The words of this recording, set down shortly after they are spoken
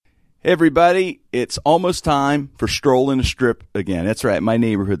Hey everybody, it's almost time for Stroll in the Strip again. That's right, my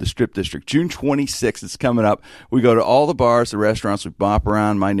neighborhood, the Strip District. June 26th, it's coming up. We go to all the bars, the restaurants, we bop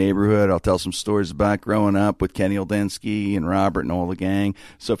around my neighborhood. I'll tell some stories about growing up with Kenny Oldensky and Robert and all the gang.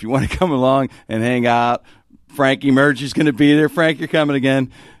 So if you want to come along and hang out, Frank Emergy's going to be there. Frank, you're coming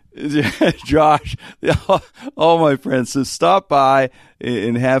again. Josh, all my friends. So stop by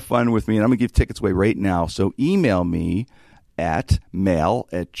and have fun with me. And I'm going to give tickets away right now. So email me at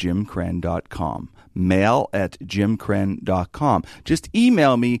mail@jimkrenn.com. Mail@jimkrenn.com. Just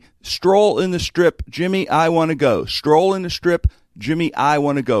email me, Stroll in the Strip, Jimmy, I want to go. Stroll in the Strip, Jimmy, I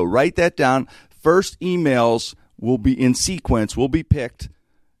want to go. Write that down. First emails will be in sequence, will be picked,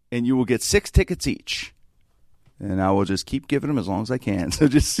 and you will get 6 tickets each. And I will just keep giving them as long as I can. So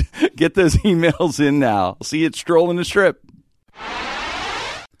just get those emails in now. See you at Stroll in the Strip.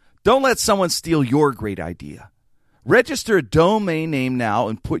 Don't let someone steal your great idea. Register a domain name now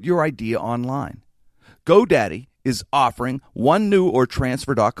and put your idea online. GoDaddy is offering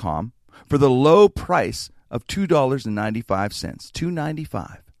onenewortransfer.com for the low price of $2.95,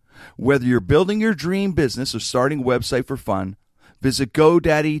 $2.95. Whether you're building your dream business or starting a website for fun, visit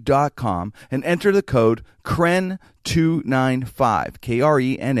GoDaddy.com and enter the code KRENN295,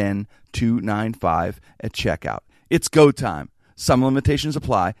 KRENN 295 at checkout. It's go time. Some limitations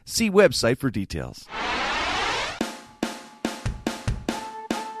apply. See website for details.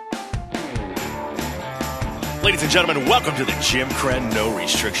 Ladies and gentlemen, welcome to the Jim Krenn No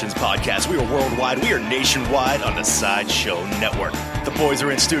Restrictions podcast. We are worldwide. We are nationwide on the Sideshow Network. The boys are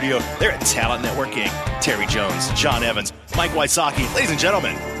in studio. They're at Talent Networking. Terry Jones, John Evans, Mike Wysocki. Ladies and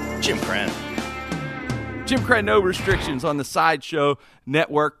gentlemen, Jim Krenn. Jim Krenn No Restrictions on the Sideshow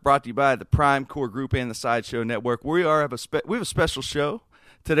Network, brought to you by the Prime Core Group and the Sideshow Network. We have a special show.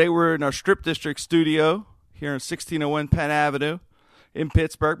 Today we're in our Strip District studio here in 1601 Penn Avenue in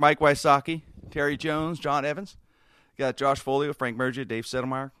Pittsburgh. Mike Wysocki, Terry Jones, John Evans. Got Josh Folio, Frank Mergia, Dave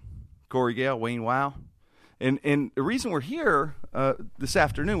Settlemeyer, Corey Gale, Wayne Wow. And the reason we're here this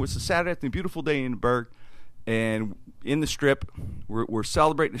afternoon was a Saturday afternoon, beautiful day in the Berg, and in the Strip, we're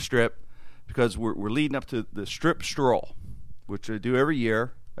celebrating the Strip because we're leading up to the Strip Stroll, which I do every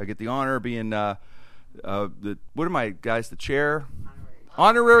year. I get the honor of being what am I, guys? The chair,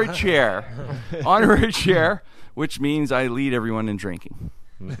 honorary chair, honorary chair, which means I lead everyone in drinking.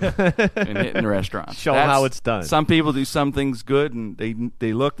 And hitting the restaurant. Show them how it's done. Some people do some things good, and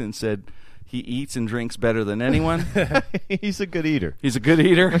they looked and said, he eats and drinks better than anyone. He's a good eater. He's a good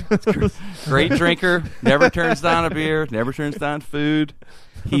eater. Great drinker. Never turns down a beer. Never turns down food.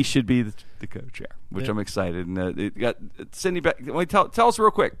 He should be the co-chair, which I'm excited. And it got Cindy back. Tell us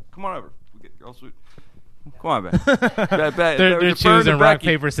real quick. Come on over. We get girls food. Come on, Beck. They're choosing rock,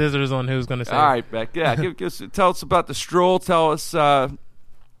 paper, scissors on who's going to say. All right, Beck. Yeah, tell us about the stroll. Tell us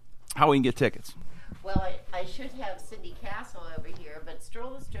how we can get tickets. Well, I should have Cindy Castle over here, but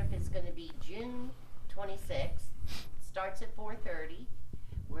Stroll the Strip is going to be June 26th. Starts at 4:30.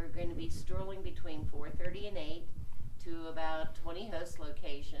 We're going to be strolling between 4:30 and 8 to about 20 host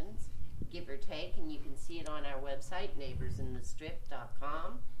locations, give or take, and you can see it on our website,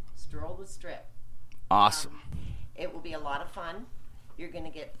 neighborsinthestrip.com. Stroll the Strip. Awesome. It will be a lot of fun. You're going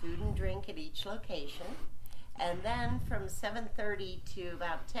to get food and drink at each location. And then from 7:30 to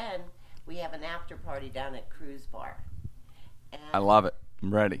about 10, we have an after party down at Cruise Bar. And I love it.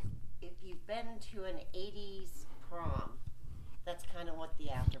 I'm ready. If you've been to an 80s prom, that's kind of what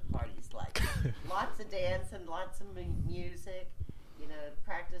the after party's like. Lots of dancing, lots of music. You know,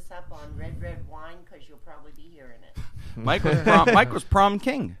 practice up on red wine because you'll probably be hearing it. Mike was prom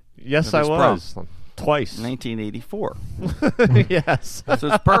king. Yes, I was. Prom. Twice. 1984. Yes. So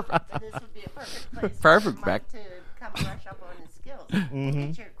it's perfect. So this would be a perfect place Perfect, for Beck. Mike to come brush up on his skills.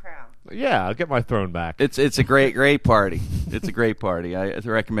 Get your crown. Yeah, I'll get my throne back. It's a great party. It's a great party. I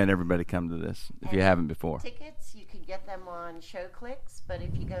recommend everybody come to this if you haven't before. Tickets, you can get them on ShowClicks, but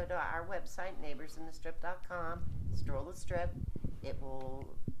if you go to our website, neighborsinthestrip.com, Stroll the Strip, it will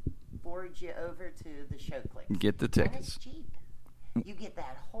forward you over to the ShowClicks. Get the And tickets. it's cheap. You get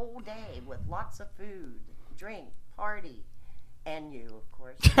that whole day with lots of food, drink, party, and you, of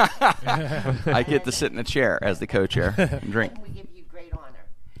course. I get to sit in a chair as the co-chair and drink. And we give you great honor.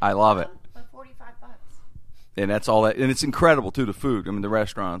 I love it. For $45. And that's all that. And it's incredible, too, the food. I mean, the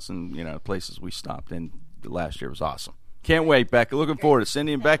restaurants and, places we stopped in last year was awesome. Can't wait, Becky. Looking forward to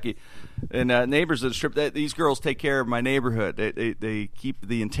Cindy and Becky and neighbors of the Strip. These girls take care of my neighborhood. They keep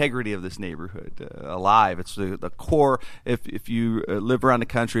the integrity of this neighborhood alive. It's the core. If you live around the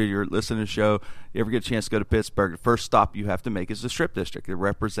country, you're listening to the show, you ever get a chance to go to Pittsburgh, the first stop you have to make is the Strip District. It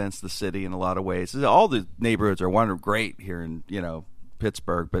represents the city in a lot of ways. All the neighborhoods are great here in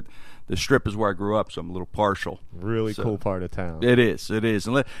Pittsburgh, but the Strip is where I grew up, so I'm a little partial. Really cool part of town. It is.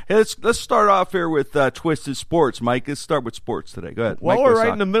 And let's start off here with Twisted Sports, Mike. Let's start with sports today. Go ahead. Well, Mike, we're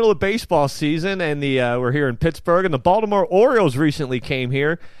right in the middle of baseball season, and we're here in Pittsburgh, and the Baltimore Orioles recently came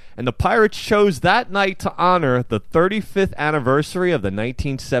here, and the Pirates chose that night to honor the 35th anniversary of the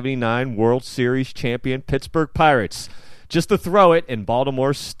 1979 World Series champion Pittsburgh Pirates, just to throw it in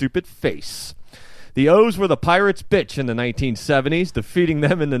Baltimore's stupid face. The O's were the Pirates' bitch in the 1970s, defeating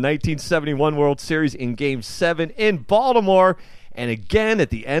them in the 1971 World Series in Game 7 in Baltimore, and again at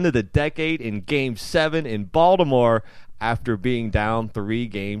the end of the decade in Game 7 in Baltimore after being down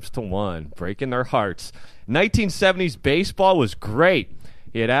 3-1, breaking their hearts. 1970s baseball was great.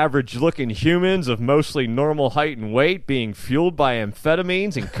 You had average-looking humans of mostly normal height and weight being fueled by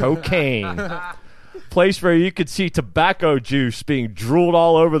amphetamines and cocaine. Place where you could see tobacco juice being drooled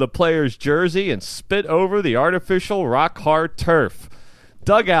all over the player's jersey and spit over the artificial rock-hard turf.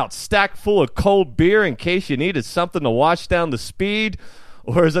 Dugouts stacked full of cold beer in case you needed something to wash down the speed,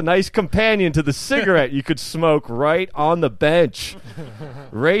 or as a nice companion to the cigarette you could smoke right on the bench.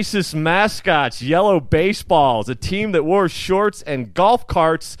 Racist mascots, yellow baseballs, a team that wore shorts and golf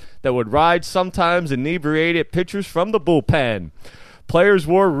carts that would ride sometimes inebriated pitchers from the bullpen. Players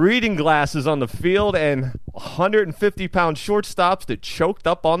wore reading glasses on the field and 150-pound shortstops that choked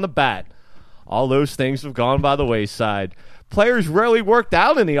up on the bat. All those things have gone by the wayside. Players rarely worked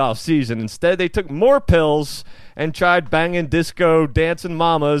out in the offseason. Instead, they took more pills and tried banging disco dancing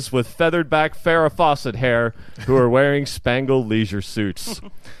mamas with feathered-back Farrah Fawcett hair who are wearing spangled leisure suits.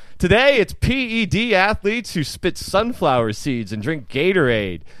 Today, it's PED athletes who spit sunflower seeds and drink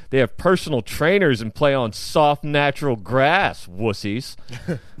Gatorade. They have personal trainers and play on soft, natural grass, wussies.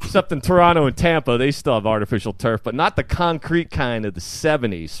 Except in Toronto and Tampa, they still have artificial turf, but not the concrete kind of the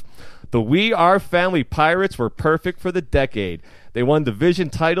 70s. The We Are Family Pirates were perfect for the decade. They won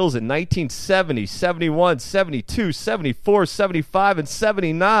division titles in 1970, 71, 72, 74, 75, and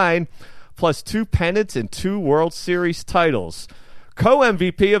 79, plus 2 pennants and 2 World Series titles.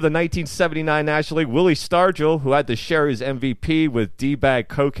 Co-MVP of the 1979 National League, Willie Stargell, who had to share his MVP with D-bag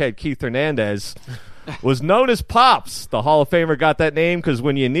cokehead Keith Hernandez, was known as Pops. The Hall of Famer got that name because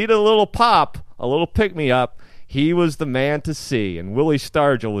when you needed a little pop, a little pick-me-up, he was the man to see. And Willie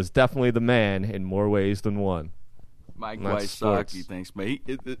Stargell was definitely the man in more ways than one. Mike Wysocki thinks, but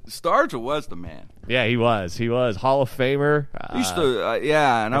Stargell was the man. Yeah, he was. He was Hall of Famer. Used to,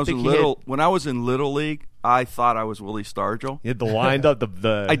 and when I was in Little League, I thought I was Willie Stargell. You had the wind up.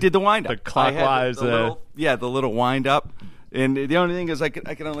 I did the wind up. The clockwise. The little wind up. And the only thing is, I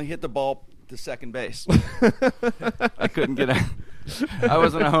could only hit the ball to second base. I couldn't get out. I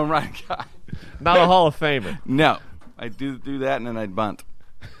wasn't a home run guy. Not a Hall of Famer. No, I do that, and then I'd bunt.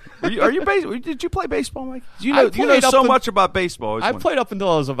 Did you play baseball, Mike? You know so much about baseball. I played up until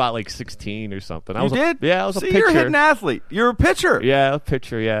I was about 16 or something. I did? I was a pitcher. You're a hitting athlete. You're a pitcher. Yeah, a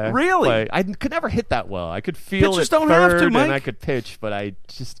pitcher, yeah. Really? I could never hit that well. I could feel Pitchers it don't third, have to, Mike. and I could pitch, but I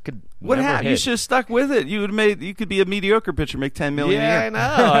just could What never happened? hit. You should have stuck with it. You could be a mediocre pitcher, make $10 million a year.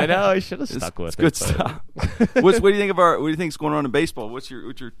 I know. I should have stuck with it. Good stuff. What do you think what do you think's going on in baseball? What's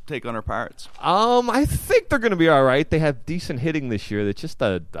your take on our Pirates? I think they're going to be all right. They have decent hitting this year. It's just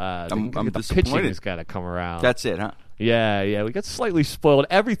the pitching has got to come around. That's it, huh? Yeah. We got slightly spoiled.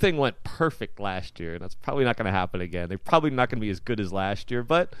 Everything went perfect last year, and that's probably not going to happen again. They're probably not going to be as good as last year,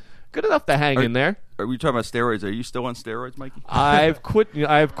 but good enough to hang in there. Are we talking about steroids? Are you still on steroids, Mikey? I've quit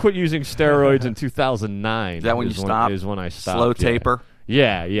using steroids in 2009. Is that when you stopped? Is when I stopped. Slow taper?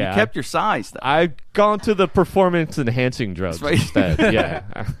 Yeah. You kept your size, though. I've gone to the performance-enhancing drugs instead. Yeah.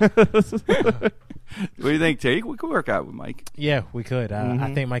 What do you think, Terry? We could work out with Mike. Yeah, we could.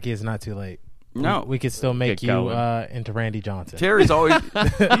 I think Mikey is not too late. No, we could still make you into Randy Johnson. Terry's always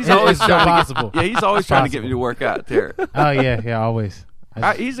he's always possible. He's always trying to get me to work out, Terry. Oh yeah, always.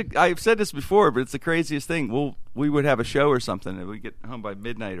 I've said this before, but it's the craziest thing. We would have a show or something, and we'd get home by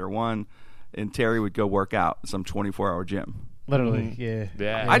midnight or 1, and Terry would go work out at some 24-hour gym. Literally,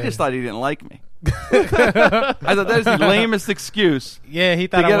 yeah. I just thought he didn't like me. I thought that was the lamest excuse. Yeah, he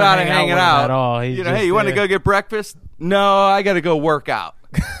thought to get out and hang out at all. Hey, you want to go get breakfast? No, I got to go work out.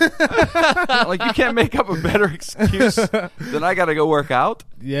 Like, you can't make up a better excuse than I got to go work out.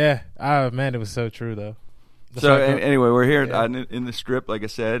 Yeah. Oh man, it was so true though. Anyway, we're here in the Strip, like I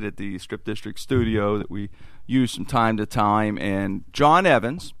said, at the Strip District studio that we use from time to time. And John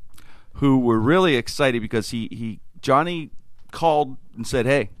Evans, who we're really excited because Johnny called and said,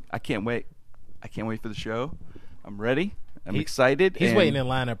 "Hey, I can't wait. I can't wait for the show. I'm ready. I'm excited." He's waiting in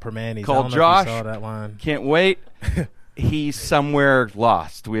line at Permanis. Called I don't know Josh. if you saw that line. Can't wait. He's somewhere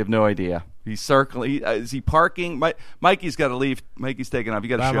lost. We have no idea. He's circling. Is he parking? Mikey's got to leave. Mikey's taking off. You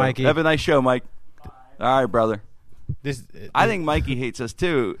got a Bye, show. Mikey. Have a nice show, Mike. All right, brother. I think Mikey hates us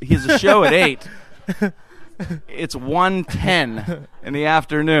too. He has a show at 8. It's 1:10 in the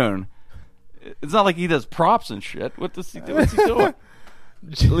afternoon. It's not like he does props and shit. What's he doing?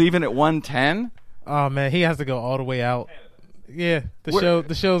 Leaving at 1:10? Oh man, he has to go all the way out. Yeah,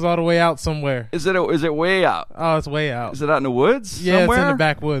 the show's all the way out somewhere. Is it way out? Oh, it's way out. Is it out in the woods? Yeah, somewhere? it's in the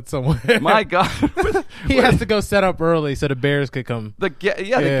backwoods somewhere. My God. He has to go set up early so the Bears could come. The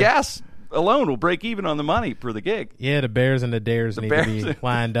gas alone will break even on the money for the gig. Yeah, the Bears and the Dares need to be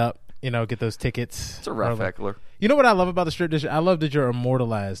lined up. Get those tickets. It's a rough heckler. You know what I love about the strip district? I love that you're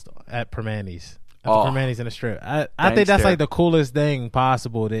immortalized at Permanis. At the Permanis in the strip. I think that's like the coolest thing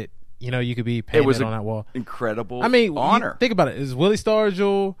possible that you could be painted on that wall. Incredible. I mean, honor. Think about it. Is Willie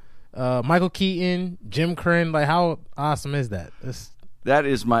Stargell, Michael Keaton, Jim Crenn? Like, how awesome is that? That's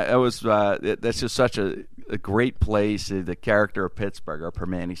just such a great place. The character of Pittsburgh, our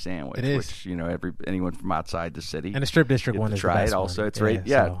Permani sandwich, it is. Which anyone from outside the city and the strip district one is try the best it. Also, one. it's right.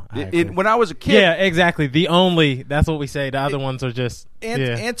 Yeah, Yeah, when I was a kid. Yeah, exactly. That's what we say. The other ones are just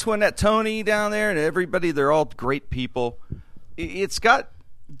Antoinette, Tony down there, and everybody. They're all great people. It's got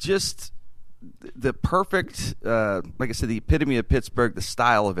just the perfect, like I said, the epitome of Pittsburgh, the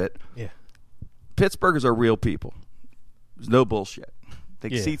style of it. Yeah, Pittsburghers are real people. There's no bullshit. They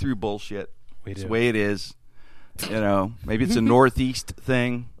can see through bullshit. It's the way it is. Maybe it's a Northeast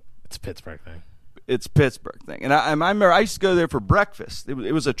thing. It's a Pittsburgh thing. It's a Pittsburgh thing. And I remember I used to go there for breakfast.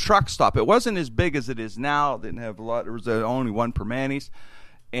 It was a truck stop. It wasn't as big as it is now. It didn't have a lot. There was only one Permanis.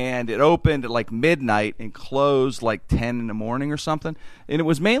 And it opened at like midnight and closed like 10 in the morning or something. And it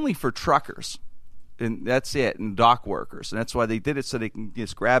was mainly for truckers. And that's it. And dock workers. And that's why they did it, so they can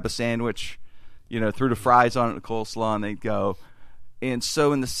just grab a sandwich, threw the fries on it, the coleslaw, and they'd go. And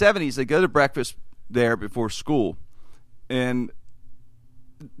so in the 70s, they go to breakfast there before school. And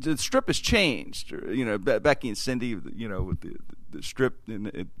the strip has changed. Becky and Cindy, with the strip,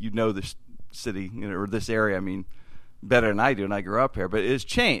 and this city, or this area, I mean, better than I do, and I grew up here. But it's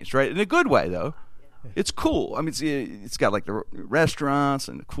changed, right? In a good way, though. It's cool. I mean, it's got like the restaurants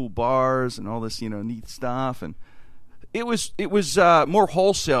and the cool bars and all this, neat stuff. And it was more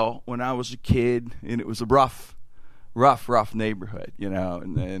wholesale when I was a kid, and it was a rough neighborhood,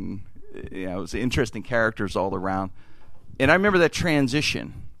 and then it was interesting characters all around. And I remember that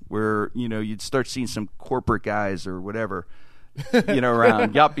transition where you'd start seeing some corporate guys or whatever,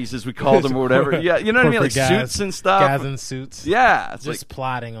 around yuppies as we called them or whatever. Yeah, you know what I mean, like suits and stuff. Guys in suits. Yeah, it's just like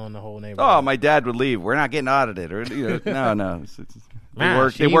plotting on the whole neighborhood. Oh, my dad would leave. We're not getting audited, or no.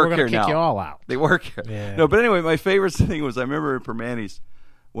 They work here now. Kick you all out. They work here. Yeah. No, but anyway, my favorite thing was I remember in Permanis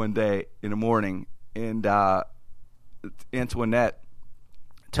one day in the morning, and Antoinette,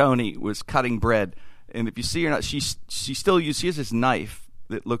 Tony, was cutting bread, and if you see her not, she has this knife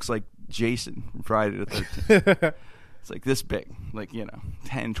that looks like Jason from Friday the 13th. It's like this big, like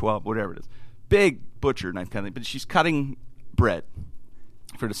 10, 12, whatever it is, big butcher knife kind of thing. But she's cutting bread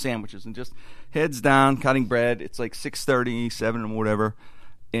for the sandwiches, and just heads down cutting bread. It's like 6:30, 7 or whatever,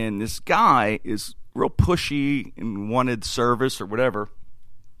 and this guy is real pushy and wanted service or whatever,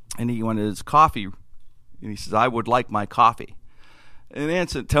 and he wanted his coffee. And he says, "I would like my coffee." And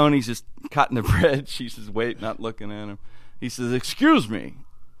Tony's just cutting the bread. She says, "Wait," not looking at him. He says, "Excuse me,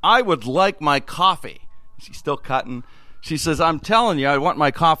 I would like my coffee." She's still cutting. She says, "I'm telling you, I want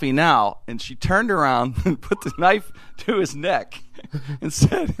my coffee now." And she turned around and put the knife to his neck and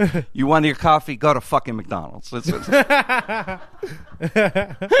said, "You want your coffee? Go to fucking McDonald's." I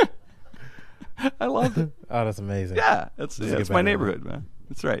loved it. Oh, that's amazing. Yeah, that's my neighborhood, man.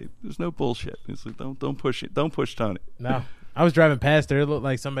 That's right. There's no bullshit. It's like, don't push it. Don't push Tony. No. I was driving past there. It looked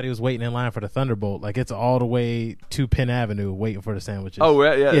like somebody was waiting in line for the Thunderbolt. Like, it's all the way to Penn Avenue waiting for the sandwiches. Oh,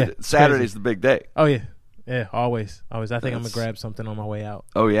 yeah. Saturday's the big day. Oh, yeah. Yeah, always. I think I'm going to grab something on my way out.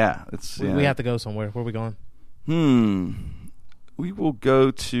 Oh, yeah. We have to go somewhere. Where are we going? We will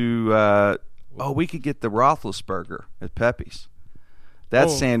go to we could get the Roethlisberger at Pepe's. That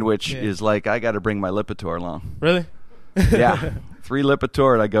sandwich is like, I got to bring my Lipitor along. Really? Yeah. 3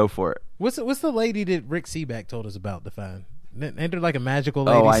 Lipitor and I go for it. What's the lady that Rick Seaback told us about, Define? Ain't there like a magical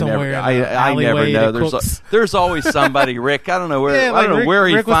lady somewhere? I never know. There's always somebody, Rick. I don't know where. Yeah, I don't know where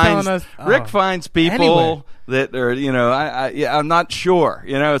he finds. Rick finds people that are, I'm not sure.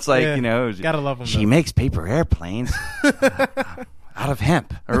 It's like, gotta love him. She makes paper airplanes out of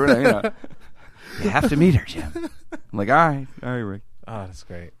hemp, or whatever. You have to meet her, Jim. I'm like, all right, Rick. Oh, that's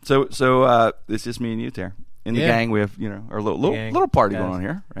great. So it's just me and you, Terry. In the gang, we have our little party going on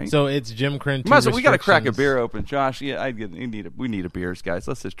here, right? So it's Jim Crenn. We got to crack a beer open, Josh. Yeah, we need a beers, guys.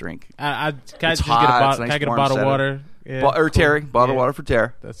 Let's just drink. Can I get a bottle of water? Yeah, or Terry, bottle of water for Terry.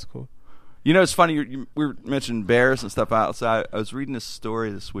 That's cool. It's funny. We were mentioning bears and stuff outside. I was reading this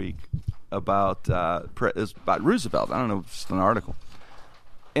story this week about Roosevelt. I don't know, if it's an article,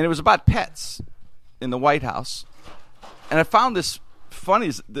 and it was about pets in the White House. And I found this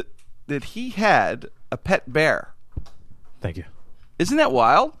funny that he had a pet bear. Thank you. Isn't that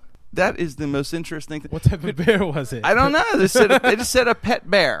wild? That is the most interesting thing. What type of bear was it? I don't know. They just said a pet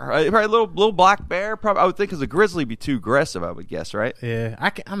bear. Right? Probably a little black bear. Probably, I would think because a grizzly would be too aggressive, I would guess, right? Yeah,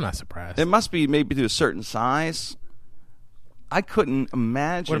 I'm not surprised. It must be maybe to a certain size. I couldn't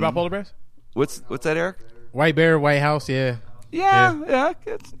imagine. What about polar bears? What's that, Eric? White bear, White House, yeah. Yeah.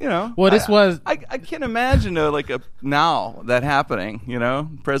 It's, Well, this was. I can't imagine now that happening.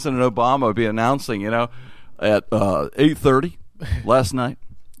 President Obama would be announcing. At 8:30 last night,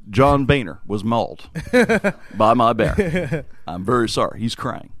 John Boehner was mauled by my bear. I'm very sorry. He's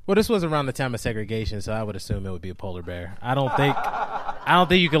crying. Well, this was around the time of segregation, so I would assume it would be a polar bear. I don't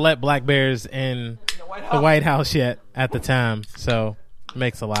think you could let black bears in the White House yet at the time. So it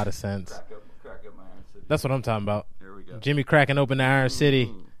makes a lot of sense. Crack up my Iron City. That's what I'm talking about. There we go. Jimmy cracking open the Iron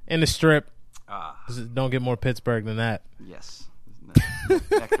City in the Strip. Don't get more Pittsburgh than that. Yes.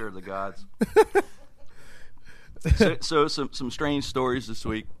 Nectar of the gods. So some strange stories this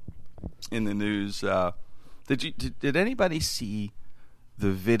week in the news. Did anybody see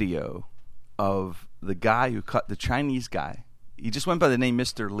the video of the guy who caught the Chinese guy? He just went by the name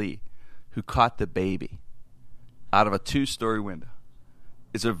Mr. Lee, who caught the baby out of a 2-story window.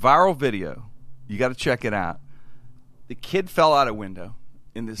 It's a viral video. You got to check it out. The kid fell out a window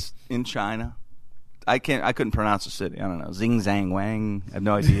in China. I couldn't pronounce the city. I don't know. Zing Zang Wang. I have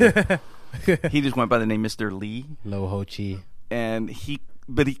no idea. He just went by the name Mr. Lee. Lo Ho Chi. And he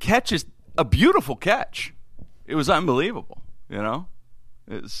catches a beautiful catch. It was unbelievable.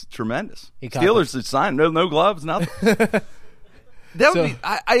 It's tremendous. Steelers had signed no gloves, nothing.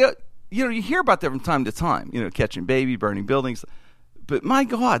 You hear about that from time to time. Catching baby, burning buildings, but my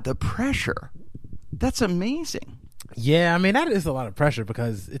God, the pressure. That's amazing. Yeah, I mean that is a lot of pressure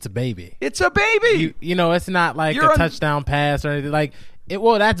because it's a baby. It's a baby. It's not like a touchdown pass or anything like.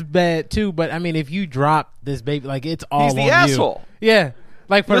 Well, that's bad too. But I mean, if you drop this baby, it's all he's the on asshole. You. Yeah,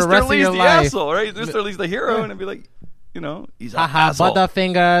 like for Mr. the rest Lee's of your the life. Asshole, right? Mr. Lee's the hero, and it'd be like, he's an asshole.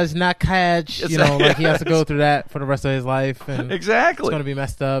 Butterfingers, not catch. Exactly. He has to go through that for the rest of his life. And exactly. It's going to be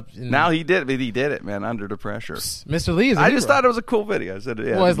messed up. Now he did it, man, under the pressure. Mr. Lee is a hero. just thought it was a cool video. I said,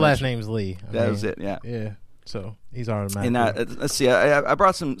 well, his last name's Lee. That was it, yeah. Yeah. So he's automatic. And let's see. I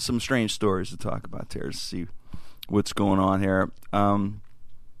brought some strange stories to talk about here to see what's going on here.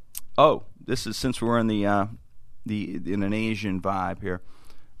 This is since we're in the in an Asian vibe here.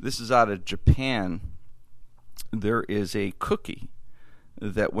 This is out of Japan. There is a cookie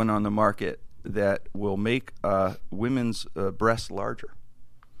that went on the market that will make women's breasts larger.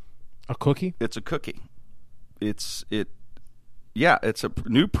 A cookie? It's a cookie. It's a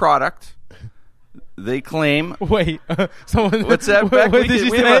new product. They claim. Wait, someone. What's that? What did you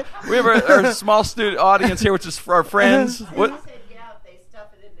say? We have our small student audience here, which is for our friends. What?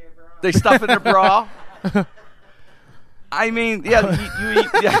 They stuff it in their bra. I mean, yeah, you eat.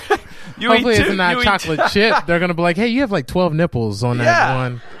 Yeah, hopefully, it's not chocolate chip. They're gonna be like, "Hey, you have like 12 nipples on that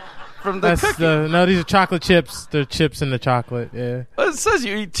one." From the cookie. No, these are chocolate chips. They're chips in the chocolate. Yeah. Well, it says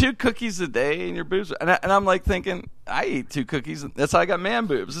you eat 2 cookies a day in your boobs, and I'm like thinking, I eat 2 cookies. That's how I got man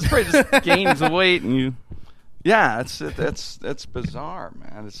boobs. It's probably just gains the weight, and you. Yeah, that's bizarre,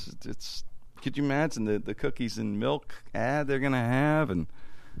 man. It's. Could you imagine the cookies and milk ad they're gonna have, and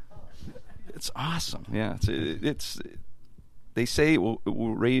it's awesome. Yeah, it's. They say it will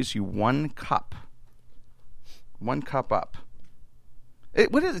raise you 1 cup. 1 cup up.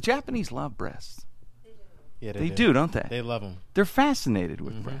 What is it? Japanese love breasts. Yeah, they do, don't they? They love them. They're fascinated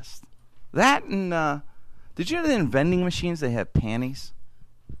with breasts. That and did you know that in vending machines they have panties?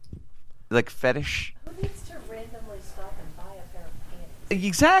 Like fetish. Who needs to randomly stop and buy a pair of panties?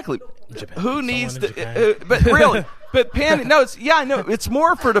 Exactly. Japan. Who needs to? But really, but panty. No, it's I know it's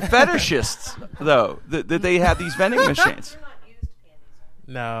more for the fetishists though that they have these vending machines. They're not used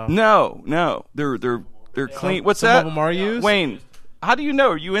panties. No, they're clean. What's some that? Some of them are used. Wayne, how do you know?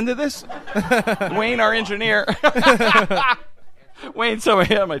 Are you into this? Wayne, our engineer. Wayne, so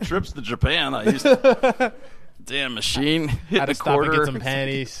yeah, my trips to Japan, I used to damn machine hit Had to the stop quarter. and get some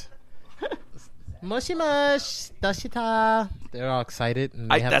panties. Moshi mush, dashita. They're all excited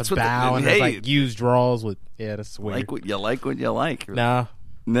and they have to bow and there's like used draws with. Yeah, that's weird. Like what you like. No,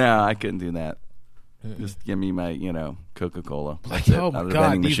 No, I couldn't do that. Just give me my, Coca-Cola. Like, That's it, oh out my of the God,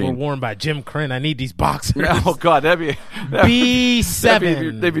 vending these were machine. worn by Jim Crenn. I need these boxers. Oh God, that'd be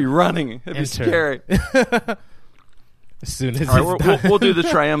B7. They'd be running. It'd be Enter. scary. As soon as All it's right, done. we'll do the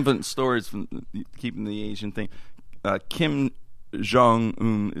triumphant stories from keeping the Asian thing. Kim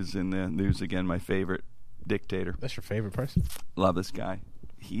Jong-un is in the news again. My favorite dictator. That's your favorite person? Love this guy.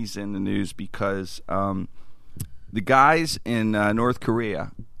 He's in the news because the guys in North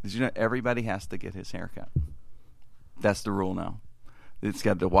Korea. Did you know everybody has to get his haircut? That's the rule now. It's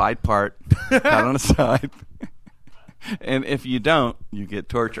got the wide part cut on the side, and if you don't, you get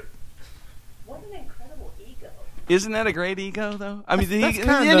tortured. What an incredible ego. Isn't that a great ego, though? I mean, That's and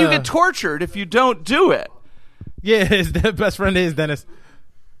then you get tortured if you don't do it. Yeah, his best friend is Dennis.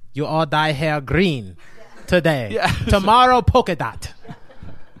 You all dye hair green today. Yeah. Tomorrow, polka dot.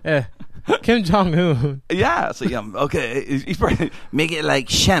 Yeah. Kim Jong-un. Yeah, so okay. He's probably make it like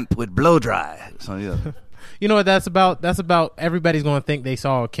Shemp with blow dry. So yeah. You know what that's about? That's about everybody's going to think they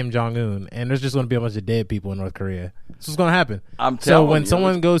saw Kim Jong-un, and there's just going to be a bunch of dead people in North Korea. That's what's going to happen. I'm So telling when you.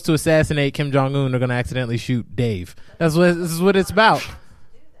 someone goes to assassinate Kim Jong-un, they're going to accidentally shoot Dave. This is what it's about.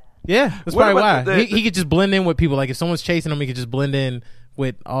 Yeah, that's What probably why. about the- He could just blend in with people. Like if someone's chasing him, he could just blend in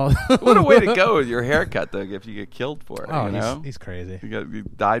with all. What a way to go with your haircut, though. If you get killed for it, Oh, you know, he's crazy. you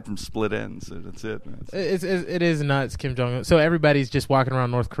died from split ends. So that's it. It is nuts, Kim Jong Un. So everybody's just walking around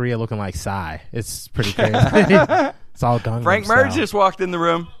North Korea looking like Psy. It's pretty crazy. It's all Gangnam Frank style. Merge just walked in the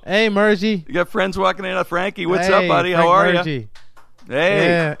room. Hey, Mergy. You got friends walking in. Frankie, what's Hey, up, buddy? Frank How are you? Mergy. Hey,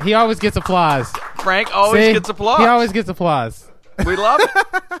 Yeah, he always gets applause. Frank always See? gets applause. He always gets applause. We love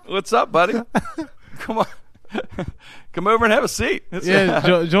it. What's up, buddy? Come on. Come over and have a seat. It's-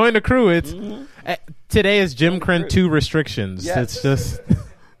 Yeah, join the crew. It's today is Jim Crenn 2 restrictions. Yes. It's just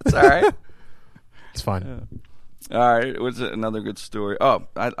it's all right. it's fun. All right. What's another good story? Oh,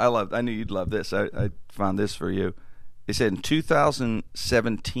 I knew you'd love this. I found this for you. They said in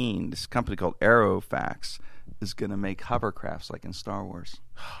 2017, this company called Aerofax is going to make hovercrafts like in Star Wars.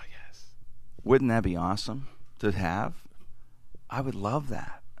 Oh yes. Wouldn't that be awesome to have? I would love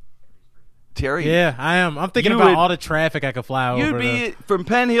that. Terry, Yeah, I am. I'm thinking You about would- all the traffic I could fly over. you'd be from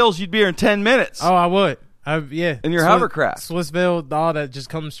Penn Hills. You'd be here in 10 minutes. Oh, I would. Yeah. In your hovercraft. Swissville, all that just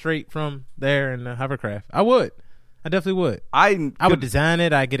comes straight from there in the hovercraft. I would. I definitely would. I would design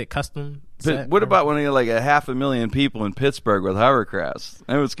it. I get it custom. But set. what about when you had like 500,000 people in Pittsburgh with hovercrafts?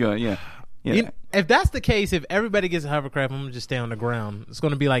 That was going, yeah. If that's the case, if everybody gets a hovercraft, I'm gonna just stay on the ground. It's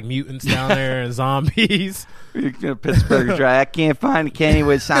gonna be like mutants down there and zombies. Pittsburgh Drive. I can't find the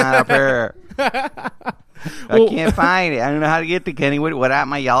Kennywood sign up here. I can't find it. I don't know how to get to Kennywood without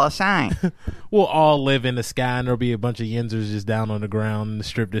my yellow sign. We'll all live in the sky, and there'll be a bunch of Yinzers just down on the ground in the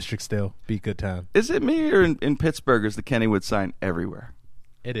strip district. Still, be a good time. Is it me or in Pittsburgh is the Kennywood sign everywhere?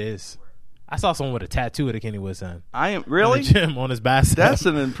 It is. I saw someone with a tattoo of the Kennywood sign. I am In really. the gym on his bicep. That's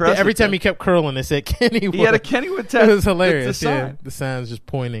an impressive. Every time he kept curling, it said Kennywood. he had a Kennywood It tattoo. was hilarious. It's the Yeah, sign. the sign's just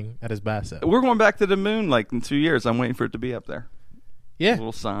pointing at his bicep. We're going back to the moon like in 2 years. I'm waiting for it to be up there. Yeah. A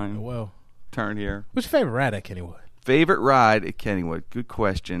little sign. Well, Turn here. what's your favorite ride at Kennywood? Favorite ride at Kennywood? Good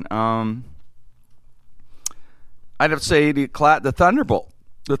question. I'd have to say the Thunderbolt.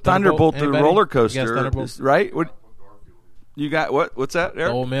 The Thunderbolt, the Anybody? roller You guys coaster, Thunderbolt? is- right? What you got? What's that? The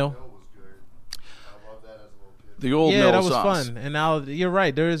Eric? Old Mill. The old Yeah, mill that was sauce. fun. And now you're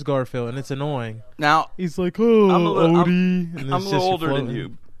right. There is Garfield, and it's annoying. Now He's like, oh, I'm a little, Odie. and I'm a it's little just older than floating.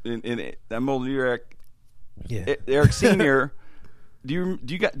 you. I'm older than you, Eric. Yeah. Eric Senior. Do you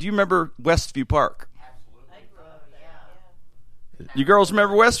remember Westview Park? You girls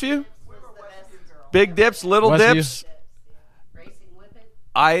remember Westview? Big dips, little Westview? dips. Racing Whippet.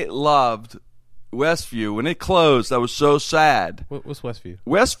 I loved Westview. When it closed, I was so sad. What's Westview?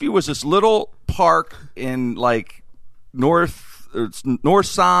 Westview was this little park in like north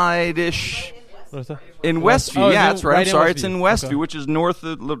side ish. What's that? In Westview, Oh, yeah, is it that's right. right I'm in sorry, it's Westview? in Westview, Okay. which is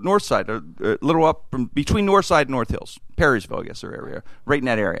north side, a little up from between North Side and North Hills, Perrysville, I guess, their area, right in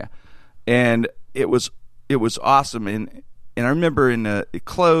that area. And it was awesome. And I remember it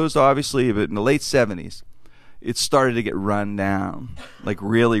closed obviously, but in the late '70s, it started to get run down, like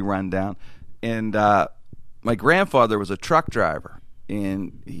really run down. And my grandfather was a truck driver.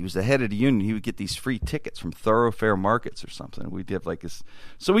 And he was the head of the union. He would get these free tickets from thoroughfare markets or something. We'd have like this.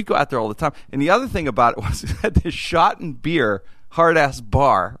 So we'd go out there all the time. And the other thing about it was it had this shot and beer hard-ass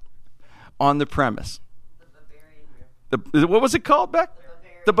bar on the premise. What was it called, Beck?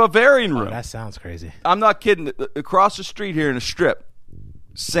 The Bavarian Room. Oh, that sounds crazy. I'm not kidding. Across the street here in a strip,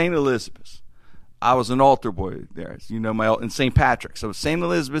 St. Elizabeth's. I was an altar boy there. You know, in St. Patrick's. So St.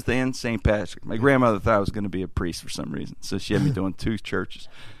 Elizabeth and St. Patrick. My grandmother thought I was going to be a priest for some reason, so she had me doing two churches.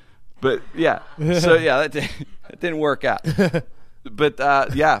 But yeah, so yeah, that didn't work out. But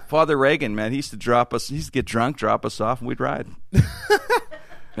yeah, Father Reagan, man, he used to drop us. He used to get drunk, drop us off, and we'd ride. That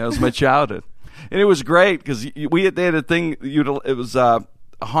was my childhood, and it was great because they had a thing. It was a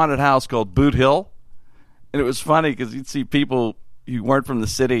haunted house called Boot Hill, and it was funny because you'd see people who weren't from the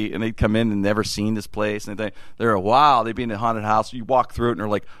city, and they'd come in and never seen this place, and they're wow, they'd be in a haunted house. You walk through it, and they're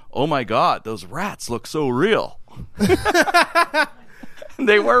like, "Oh my God, those rats look so real." And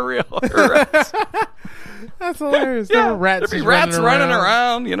they were real rats. That's hilarious. Yeah, There were rats, there'd be just rats running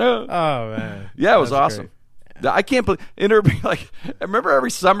around, you know. Oh man, Yeah, it was That's awesome. I can't believe. And it'd be like, I remember every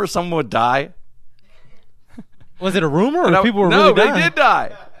summer someone would die. great. Was it a rumor, or No, people were no, really they dying? did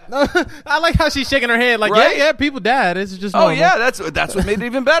die. I like how she's shaking her head, like, Right? yeah, people died. It's just Oh normal. yeah, that's what made it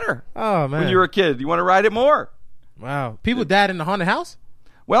even better. Oh man, When you were a kid, you want to ride it more. wow. People died in the haunted house.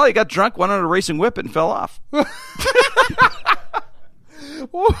 Well, he got drunk, went on a racing whip, and fell off.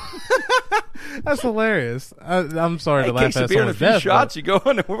 That's hilarious. I'm sorry to In laugh case at of beer and a someone's few death. shots, you go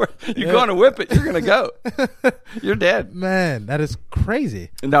on a whip it, you're gonna go. You're dead. but, man, that is crazy.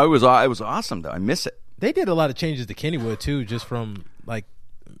 No, it was awesome though. I miss it. They did a lot of changes to Kennywood too, just from like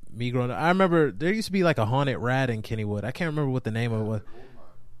me growing up. I remember there used to be like a haunted rat in Kennywood. I can't remember what the name of it was.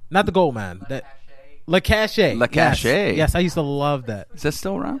 Not the Gold Mine. That La Cache. La Cache. Yes, I used to love that. Is that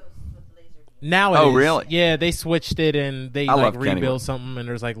still around? Now it Oh, is. really? Yeah, they switched it and they I like love rebuilt Kennywood. something, and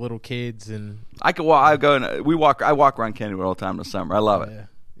there's like little kids and I could walk. I go and I walk around Kennywood all the time in the summer. I love it.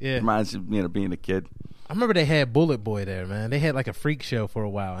 yeah. Reminds me of being a kid. I remember they had Bullet Boy there, man. They had like a freak show for a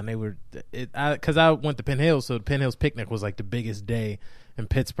while, and they were because I went to Penn Hills, so the Penn Hills picnic was like the biggest day in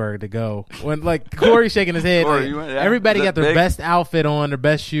Pittsburgh to go. When like Corey's shaking his head, Corey, like, you went- yeah. everybody Was got that their big? best outfit on, their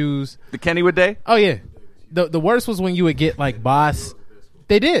best shoes. The Kennywood Day. Oh yeah, the worst was when you would get like Boss.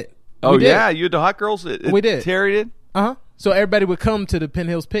 They did. Oh We did. yeah, you had the hot girls. We did. Terry did. Uh-huh. So everybody would come to the Penn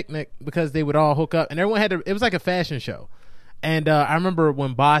Hills picnic because they would all hook up, and everyone had it was like a fashion show. And I remember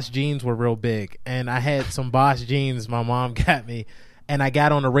when Boss jeans were real big, and I had some Boss jeans my mom got me, and I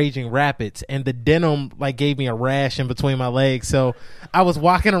got on the Raging Rapids, and the denim like gave me a rash in between my legs. So I was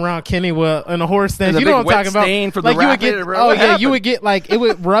walking around Kennywood in a horse stand. And the You know big what I'm wet talking stain about? from the Like you would rapid, get, what oh yeah, happened? you would get like it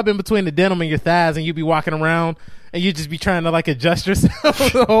would rub in between the denim and your thighs, and you'd be walking around. And you'd just be trying to like adjust yourself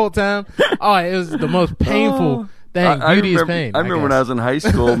the whole time. Oh, it was the most painful thing. Beauty is pain. I remember when I guess. was in high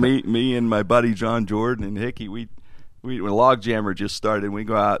school, me and my buddy John Jordan and Hickey, we when Log Jammer just started, we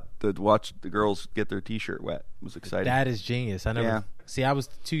go out to watch the girls get their T-shirt wet. It was exciting. That is genius. I never Yeah. see. I was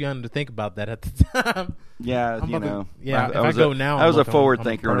too young to think about that at the time. yeah, I'm you about to- know. yeah, if I was go a, now, I I'm was a like, I'm forward a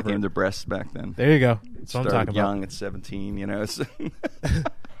thinker when it pervert. came to breasts back then. There you go. That's what I'm Started talking about. young at 17, you know.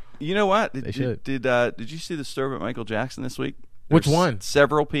 You know what? They should. Did you see the story about Michael Jackson this week? Which There's one?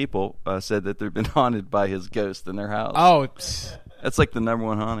 Several people said that they've been haunted by his ghost in their house. Oh, That's like the number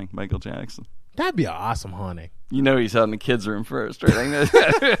one haunting, Michael Jackson. that'd be an awesome haunting. You know he's out in the kids' room first, right?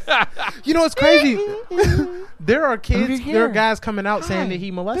 You know what's crazy? There are kids. There are guys coming out saying that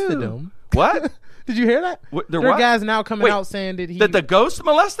he molested them. What? Did you hear that? What- there there are what? guys now coming Wait, out saying that he That the ghost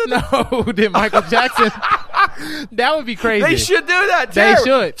molested them? no, did Michael Jackson? That would be crazy. They should do that. They Terry.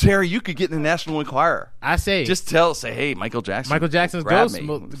 should. Terry, you could get in the National Enquirer. I say Just say, hey, Michael Jackson. Michael Jackson's grabbed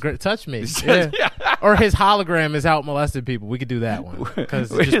ghost me. touched me. said- Yeah. Or his hologram is out molesting people. We could do that one.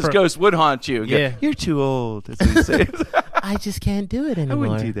 'Cause it's His just ghost would haunt you. Yeah. You're too old. That's what he says. I just can't do it I anymore.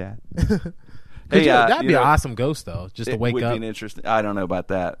 wouldn't do that. Could you- that'd you be know, an awesome ghost though, just to It wake would up. be an interesting. I don't know about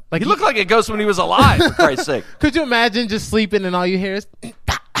that. Like he he- looked like a ghost when he was alive. For Christ's sake. Could you imagine just sleeping and all you hear is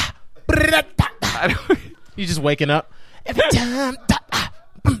I don't, you just waking up every time?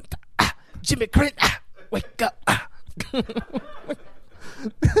 Jimmy Crit, wake up.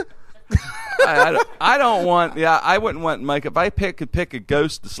 I don't want. Yeah, I wouldn't want Mike. If I could pick a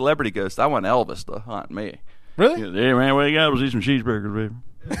ghost, a celebrity ghost, I want Elvis to haunt me. Really? You know, hey man, what you got? We'll eat some cheeseburgers, baby.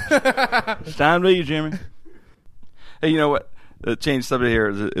 It's time to eat, Jimmy. Hey, you know what? Change subject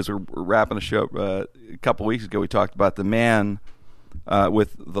here as we're wrapping the show. A couple weeks ago, we talked about the man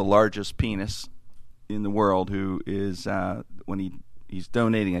with the largest penis in the world, who is when he's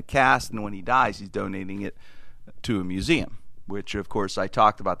donating a cast, and when he dies, he's donating it to a museum. Which, of course, I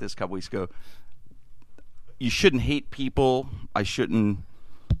talked about this a couple weeks ago. You shouldn't hate people. I shouldn't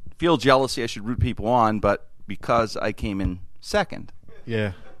feel jealousy. I should root people on, but because I came in second,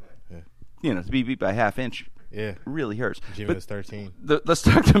 Yeah. you know, to be beat by a half inch Yeah. really hurts. Jimmy But was 13. let's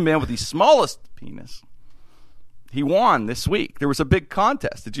talk to the man with the smallest penis. He won this week. There was a big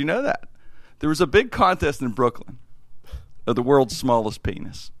contest. Did you know that? There was a big contest in Brooklyn of the world's smallest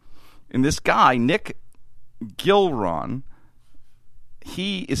penis. And this guy, Nick Gilron,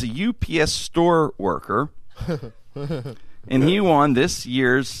 he is a UPS store worker. And he won this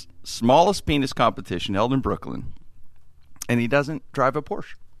year's smallest penis competition held in Brooklyn, and he doesn't drive a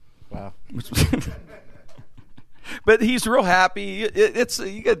Porsche. Wow. But he's real happy. It's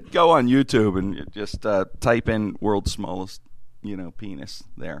you could go on YouTube and just type in world's smallest, penis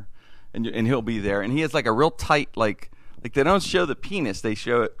there, and he'll be there. And he has like a real tight, like they don't show the penis, they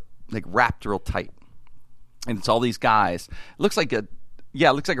show it like wrapped real tight. And it's all these guys. It looks like a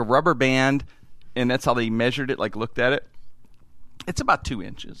rubber band, and that's how they measured it. Like looked at it. It's about 2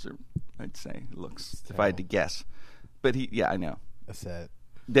 inches, or I'd say it looks. If I had to guess, but I know. That's sad.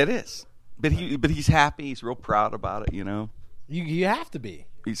 That is. But he's happy. He's real proud about it, You have to be.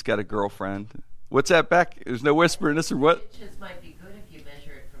 He's got a girlfriend. What's that, Beck? There's no whisper in this or what? Inches might be good if you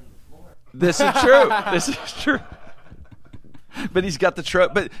measure it from the floor. This is true. This is true. But he's got the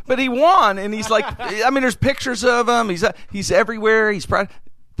truck. But he won, and he's like, there's pictures of him. He's everywhere. He's proud.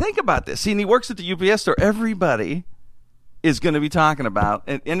 Think about this. See, and he works at the UPS store. Everybody is going to be talking about,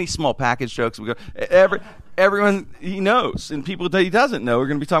 and any small package jokes we go. Everyone he knows, and people that he doesn't know are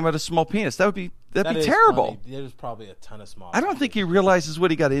going to be talking about a small penis. That'd be terrible. Funny. There's probably a ton of small. I don't think he realizes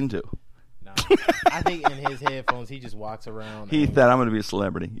what he got into. No, I think in his headphones he just walks around. He thought, I'm going to be a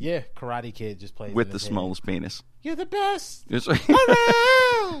celebrity. Yeah, Karate Kid just plays with in the his smallest penis. You're the best It's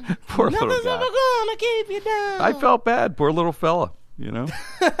around. Poor little Nothing's guy. ever gonna keep you down. I felt bad. Poor little fella.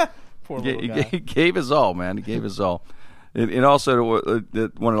 Poor little guy. He gave his all, man. He gave his all. And also,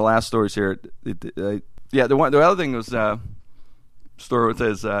 one of the last stories here. The other thing was story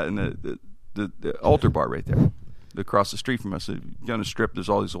says in the altar bar right there, across the street from us. Down the strip, there's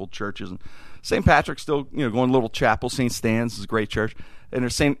all these old churches, and St. Patrick's still going to little chapel. St. Stan's is a great church, and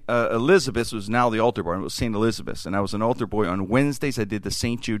there's St. Elizabeth's was now the altar bar. And it was St. Elizabeth's, and I was an altar boy on Wednesdays. I did the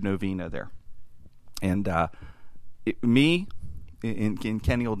St. Jude novena there, and me and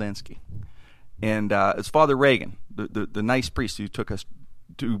Kenny Oldensky. And it's Father Reagan, the nice priest who took us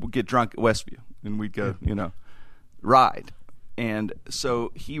to get drunk at Westview, and we'd go, ride. And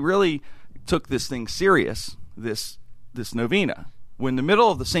so he really took this thing serious, this novena. When in the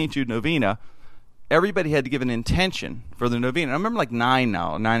middle of the St. Jude novena, everybody had to give an intention for the novena. I remember like 9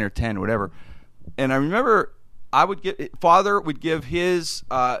 or 10, whatever. And I remember Father would give his,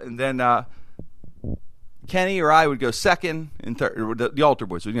 and then Kenny or I would go second and third, the altar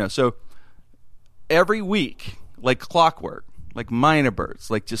boys would, so every week, like clockwork, like minor birds,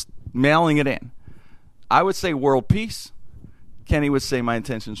 like just mailing it in. I would say world peace. Kenny would say my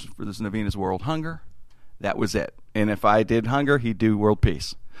intentions for this novena is world hunger. That was it. And if I did hunger, he'd do world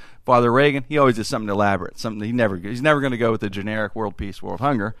peace. Father Reagan, he always did something elaborate. Something he's never going to go with the generic world peace, world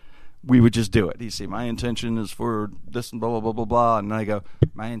hunger. We would just do it. He'd say, my intention is for this and blah, blah, blah, blah, blah. And I go,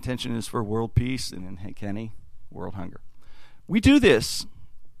 my intention is for world peace. And then, hey, Kenny, world hunger. We do this.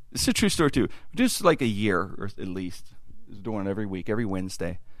 It's a true story, too. We do this like a year, or at least. Doing it every week, every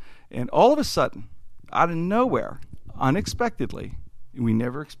Wednesday. And all of a sudden, out of nowhere, unexpectedly, we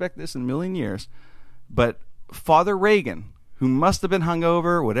never expect this in a million years, but Father Reagan, who must have been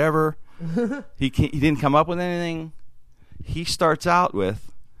hungover, whatever, he didn't come up with anything. He starts out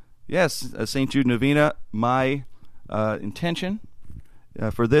with, yes, St. Jude novena, my intention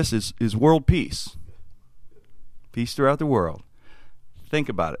for this is world peace. Peace throughout the world. Think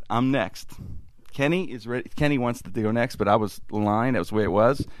about it. I'm next. Kenny is ready. Kenny wants to go next, but I was in line. That was the way it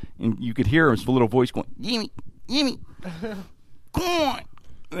was. And you could hear his little voice going, Jimmy, come on.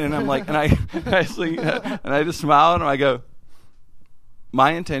 And I'm like, and I just smile and I go,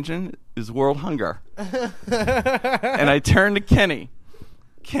 my intention is world hunger. And I turn to Kenny.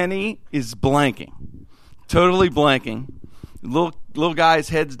 Kenny is blanking. Totally blanking. Little guy's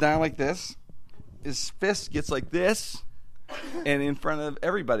head's down like this. His fist gets like this. And in front of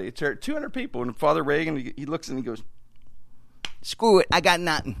everybody, 200 people, and Father Reagan, he looks and he goes, screw it, I got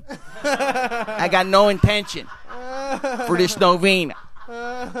nothing. I got no intention for this novena.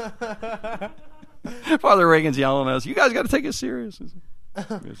 Father Reagan's yelling at us, you guys got to take it serious.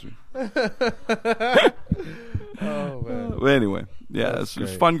 Oh, man. But anyway, yeah,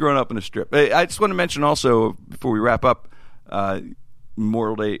 it's fun growing up in a strip. I just want to mention also, before we wrap up,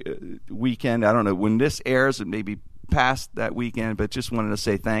 Memorial Day weekend, I don't know, when this airs, it may be past that weekend, but just wanted to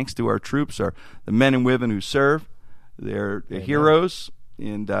say thanks to our troops, the men and women who serve. They're heroes,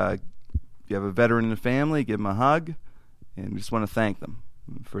 and if you have a veteran in the family, give them a hug, and we just want to thank them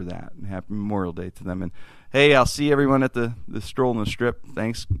for that, and happy Memorial Day to them. And hey, I'll see everyone at the stroll in the strip.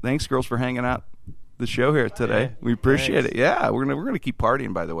 Thanks girls, for hanging out the show here today. Yeah, we appreciate it. Yeah, we're gonna keep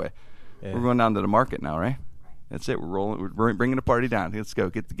partying, by the way. Yeah. We're going down to the market now, right? That's it. We're rolling. We're bringing the party down. Let's go.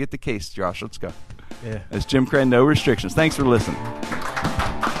 Get the case, Josh. Let's go. Yeah. It's Jim Crenn, No Restrictions. Thanks for listening.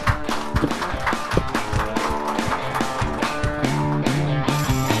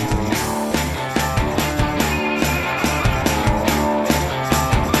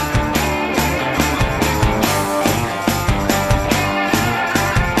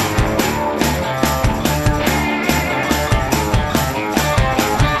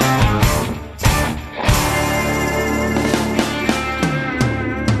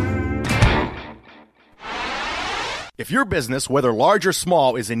 If your business, whether large or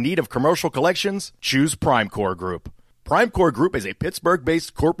small, is in need of commercial collections, choose PrimeCore Group. PrimeCore Group is a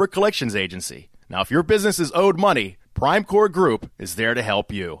Pittsburgh-based corporate collections agency. Now, if your business is owed money, PrimeCore Group is there to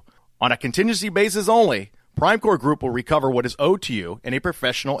help you. On a contingency basis only, PrimeCore Group will recover what is owed to you in a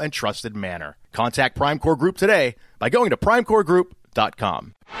professional and trusted manner. Contact PrimeCore Group today by going to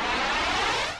primecoregroup.com.